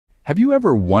Have you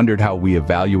ever wondered how we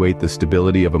evaluate the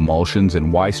stability of emulsions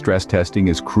and why stress testing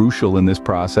is crucial in this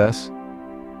process?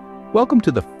 Welcome to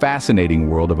the fascinating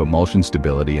world of emulsion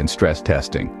stability and stress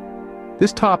testing.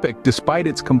 This topic, despite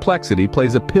its complexity,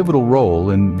 plays a pivotal role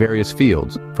in various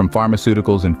fields, from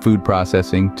pharmaceuticals and food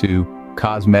processing to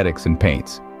cosmetics and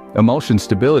paints. Emulsion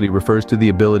stability refers to the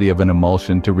ability of an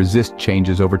emulsion to resist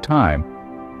changes over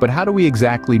time. But how do we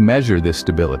exactly measure this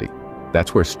stability?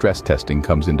 That's where stress testing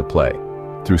comes into play.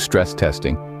 Through stress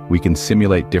testing, we can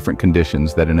simulate different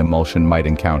conditions that an emulsion might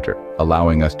encounter,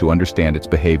 allowing us to understand its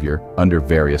behavior under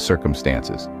various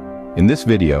circumstances. In this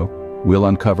video, we'll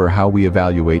uncover how we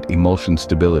evaluate emulsion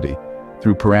stability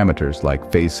through parameters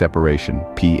like phase separation,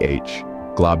 pH,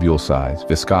 globule size,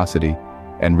 viscosity,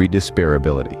 and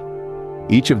redisperibility.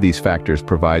 Each of these factors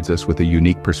provides us with a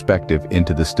unique perspective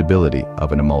into the stability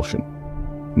of an emulsion.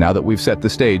 Now that we've set the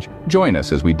stage, join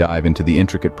us as we dive into the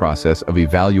intricate process of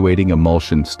evaluating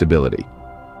emulsion stability.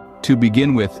 To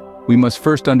begin with, we must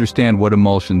first understand what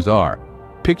emulsions are.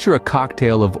 Picture a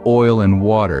cocktail of oil and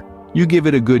water. You give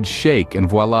it a good shake and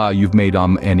voila, you've made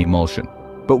an emulsion.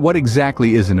 But what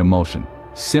exactly is an emulsion?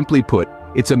 Simply put,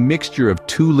 it's a mixture of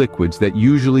two liquids that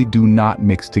usually do not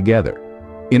mix together.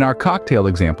 In our cocktail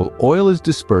example, oil is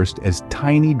dispersed as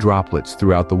tiny droplets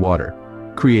throughout the water,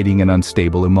 creating an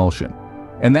unstable emulsion.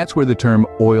 And that's where the term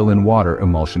oil and water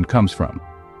emulsion comes from.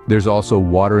 There's also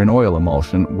water and oil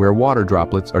emulsion, where water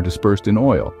droplets are dispersed in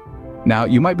oil. Now,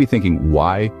 you might be thinking,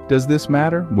 why does this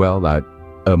matter? Well,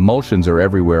 emulsions are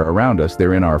everywhere around us.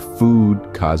 They're in our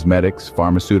food, cosmetics,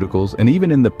 pharmaceuticals, and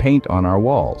even in the paint on our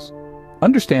walls.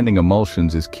 Understanding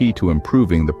emulsions is key to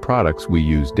improving the products we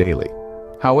use daily.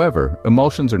 However,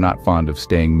 emulsions are not fond of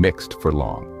staying mixed for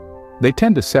long. They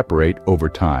tend to separate over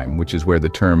time, which is where the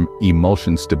term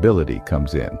emulsion stability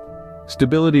comes in.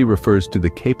 Stability refers to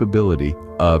the capability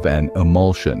of an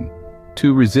emulsion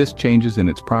to resist changes in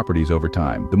its properties over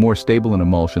time. The more stable an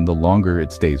emulsion, the longer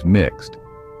it stays mixed.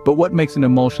 But what makes an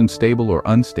emulsion stable or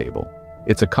unstable?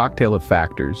 It's a cocktail of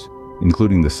factors,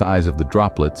 including the size of the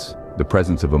droplets, the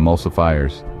presence of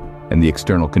emulsifiers, and the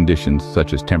external conditions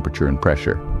such as temperature and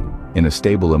pressure. In a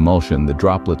stable emulsion, the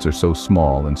droplets are so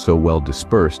small and so well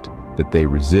dispersed that they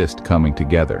resist coming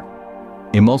together.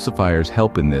 Emulsifiers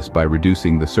help in this by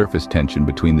reducing the surface tension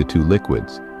between the two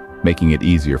liquids, making it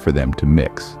easier for them to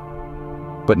mix.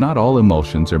 But not all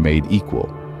emulsions are made equal.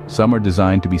 Some are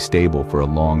designed to be stable for a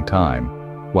long time,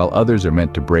 while others are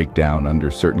meant to break down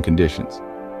under certain conditions.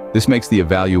 This makes the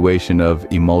evaluation of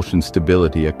emulsion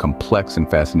stability a complex and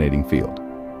fascinating field.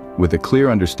 With a clear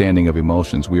understanding of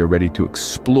emulsions, we are ready to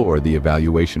explore the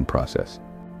evaluation process.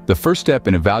 The first step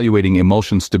in evaluating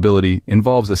emulsion stability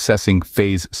involves assessing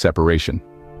phase separation.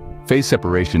 Phase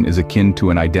separation is akin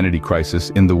to an identity crisis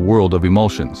in the world of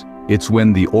emulsions. It's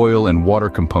when the oil and water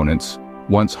components,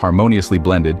 once harmoniously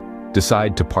blended,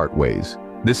 decide to part ways.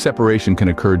 This separation can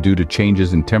occur due to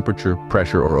changes in temperature,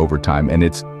 pressure, or over time, and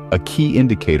it's a key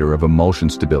indicator of emulsion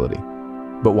stability.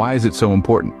 But why is it so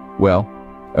important? Well,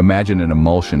 imagine an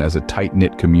emulsion as a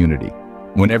tight-knit community.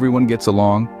 When everyone gets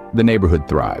along, the neighborhood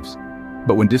thrives.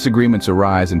 But when disagreements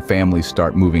arise and families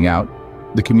start moving out,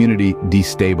 the community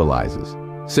destabilizes.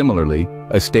 Similarly,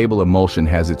 a stable emulsion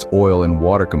has its oil and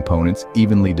water components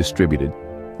evenly distributed,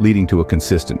 leading to a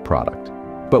consistent product.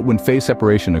 But when phase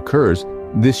separation occurs,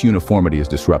 this uniformity is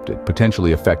disrupted,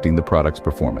 potentially affecting the product's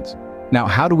performance. Now,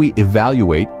 how do we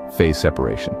evaluate phase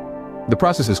separation? The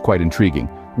process is quite intriguing.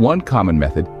 One common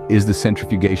method is the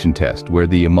centrifugation test, where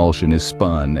the emulsion is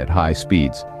spun at high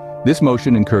speeds. This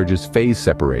motion encourages phase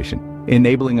separation,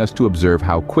 enabling us to observe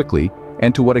how quickly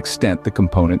and to what extent the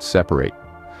components separate.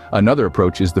 Another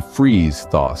approach is the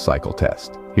freeze-thaw cycle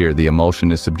test. Here, the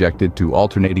emulsion is subjected to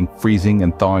alternating freezing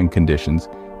and thawing conditions,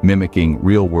 mimicking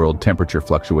real-world temperature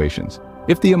fluctuations.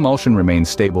 If the emulsion remains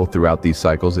stable throughout these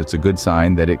cycles, it's a good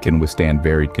sign that it can withstand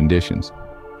varied conditions.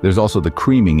 There's also the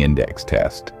creaming index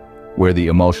test, where the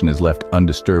emulsion is left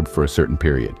undisturbed for a certain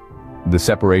period. The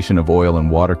separation of oil and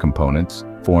water components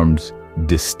forms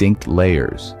distinct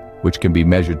layers, which can be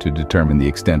measured to determine the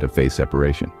extent of phase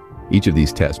separation. Each of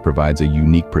these tests provides a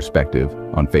unique perspective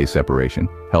on phase separation,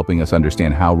 helping us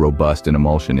understand how robust an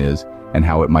emulsion is and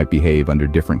how it might behave under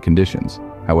different conditions.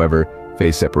 However,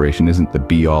 phase separation isn't the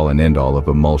be-all and end-all of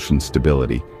emulsion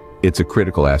stability. It's a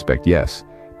critical aspect, yes,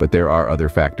 but there are other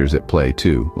factors at play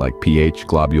too, like pH,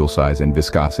 globule size, and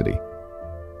viscosity.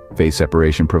 Phase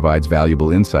separation provides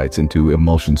valuable insights into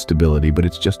emulsion stability, but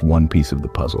it's just one piece of the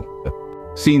puzzle.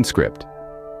 Scene script.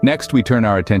 Next, we turn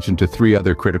our attention to three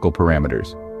other critical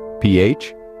parameters: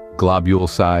 pH, globule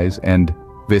size, and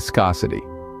viscosity.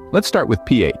 Let's start with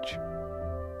pH.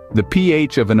 The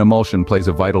pH of an emulsion plays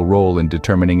a vital role in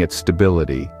determining its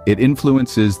stability. It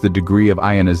influences the degree of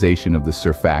ionization of the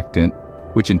surfactant,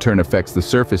 which in turn affects the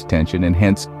surface tension and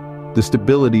hence the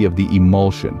stability of the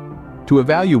emulsion. To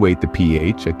evaluate the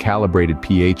pH, a calibrated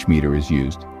pH meter is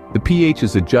used. The pH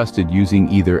is adjusted using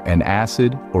either an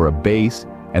acid or a base,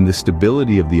 and the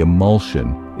stability of the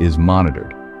emulsion is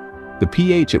monitored. The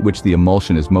pH at which the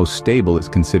emulsion is most stable is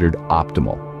considered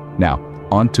optimal. Now,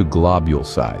 on to globule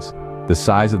size. The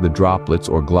size of the droplets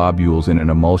or globules in an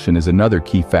emulsion is another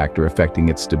key factor affecting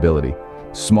its stability.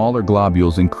 Smaller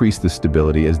globules increase the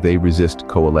stability as they resist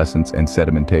coalescence and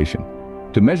sedimentation.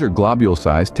 To measure globule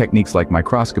size, techniques like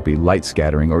microscopy, light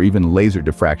scattering, or even laser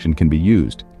diffraction can be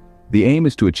used. The aim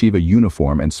is to achieve a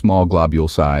uniform and small globule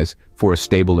size for a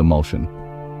stable emulsion.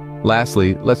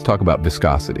 Lastly, let's talk about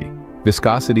viscosity.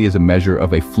 Viscosity is a measure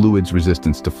of a fluid's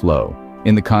resistance to flow.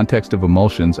 In the context of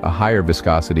emulsions, a higher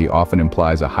viscosity often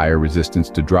implies a higher resistance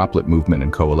to droplet movement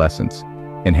and coalescence,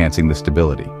 enhancing the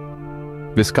stability.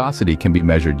 Viscosity can be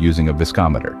measured using a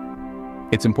viscometer.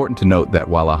 It's important to note that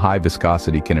while a high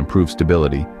viscosity can improve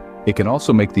stability, it can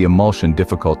also make the emulsion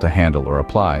difficult to handle or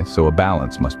apply, so a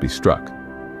balance must be struck.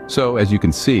 So, as you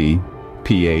can see,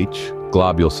 pH,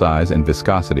 globule size, and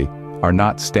viscosity are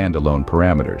not standalone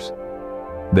parameters.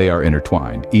 They are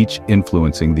intertwined, each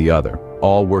influencing the other,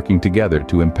 all working together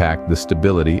to impact the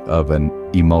stability of an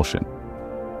emulsion.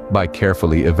 By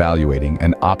carefully evaluating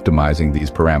and optimizing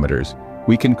these parameters,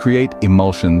 we can create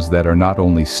emulsions that are not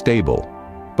only stable,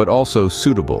 but also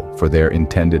suitable for their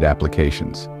intended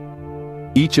applications.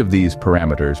 Each of these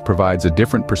parameters provides a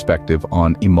different perspective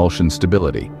on emulsion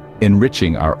stability,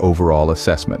 enriching our overall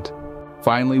assessment.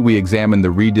 Finally, we examine the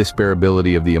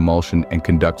redisparibility of the emulsion and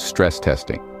conduct stress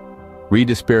testing.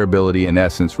 Redisparibility, in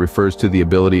essence, refers to the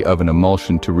ability of an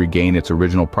emulsion to regain its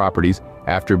original properties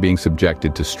after being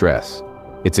subjected to stress.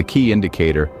 It's a key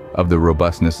indicator of the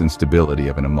robustness and stability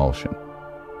of an emulsion.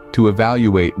 To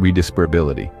evaluate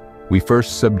redisparibility, we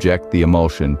first subject the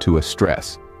emulsion to a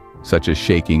stress, such as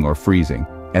shaking or freezing,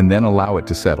 and then allow it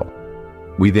to settle.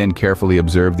 We then carefully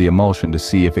observe the emulsion to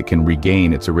see if it can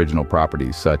regain its original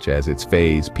properties, such as its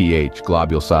phase, pH,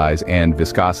 globule size, and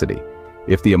viscosity.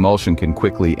 If the emulsion can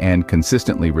quickly and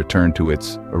consistently return to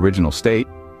its original state,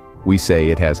 we say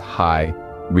it has high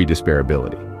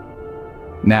redisparibility.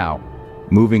 Now,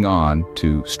 moving on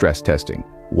to stress testing.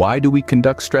 Why do we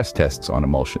conduct stress tests on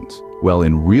emulsions? Well,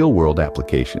 in real-world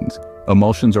applications,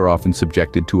 emulsions are often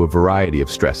subjected to a variety of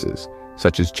stresses,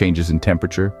 such as changes in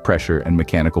temperature, pressure, and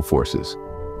mechanical forces.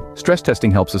 Stress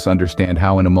testing helps us understand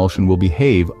how an emulsion will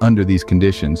behave under these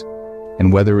conditions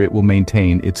and whether it will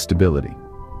maintain its stability.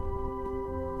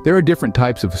 There are different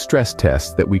types of stress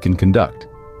tests that we can conduct.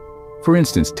 For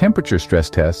instance, temperature stress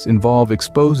tests involve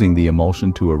exposing the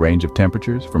emulsion to a range of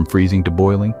temperatures, from freezing to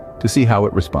boiling, to see how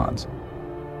it responds.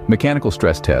 Mechanical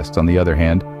stress tests, on the other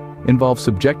hand, involve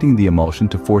subjecting the emulsion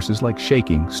to forces like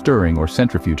shaking, stirring, or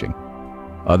centrifuging.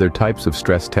 Other types of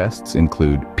stress tests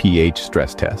include pH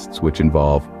stress tests, which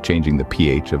involve changing the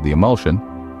pH of the emulsion,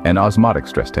 and osmotic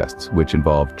stress tests, which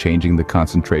involve changing the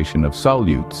concentration of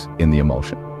solutes in the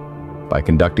emulsion. By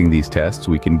conducting these tests,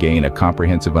 we can gain a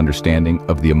comprehensive understanding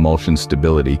of the emulsion's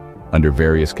stability under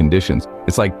various conditions.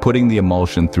 It's like putting the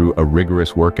emulsion through a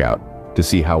rigorous workout to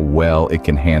see how well it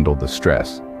can handle the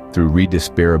stress. Through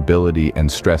redisparibility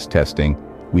and stress testing,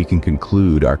 we can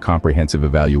conclude our comprehensive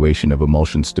evaluation of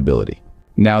emulsion stability.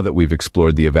 Now that we've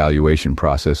explored the evaluation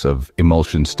process of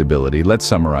emulsion stability, let's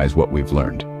summarize what we've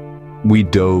learned. We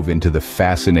dove into the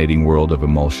fascinating world of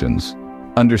emulsions,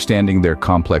 understanding their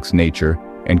complex nature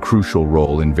and crucial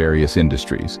role in various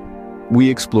industries. We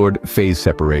explored phase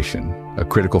separation, a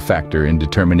critical factor in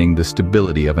determining the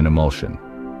stability of an emulsion.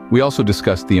 We also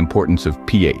discussed the importance of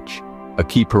pH, a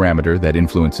key parameter that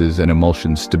influences an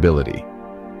emulsion's stability.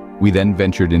 We then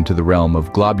ventured into the realm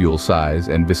of globule size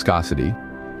and viscosity,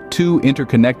 two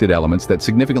interconnected elements that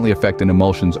significantly affect an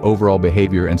emulsion's overall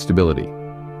behavior and stability.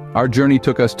 Our journey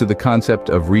took us to the concept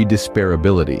of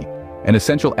redisparibility, an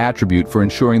essential attribute for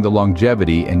ensuring the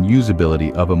longevity and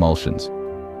usability of emulsions.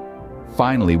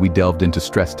 Finally, we delved into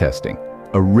stress testing,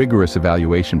 a rigorous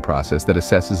evaluation process that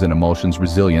assesses an emulsion's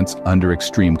resilience under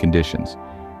extreme conditions.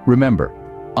 Remember,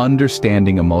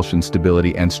 understanding emulsion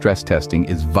stability and stress testing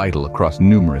is vital across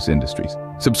numerous industries.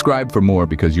 Subscribe for more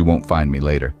because you won't find me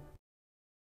later.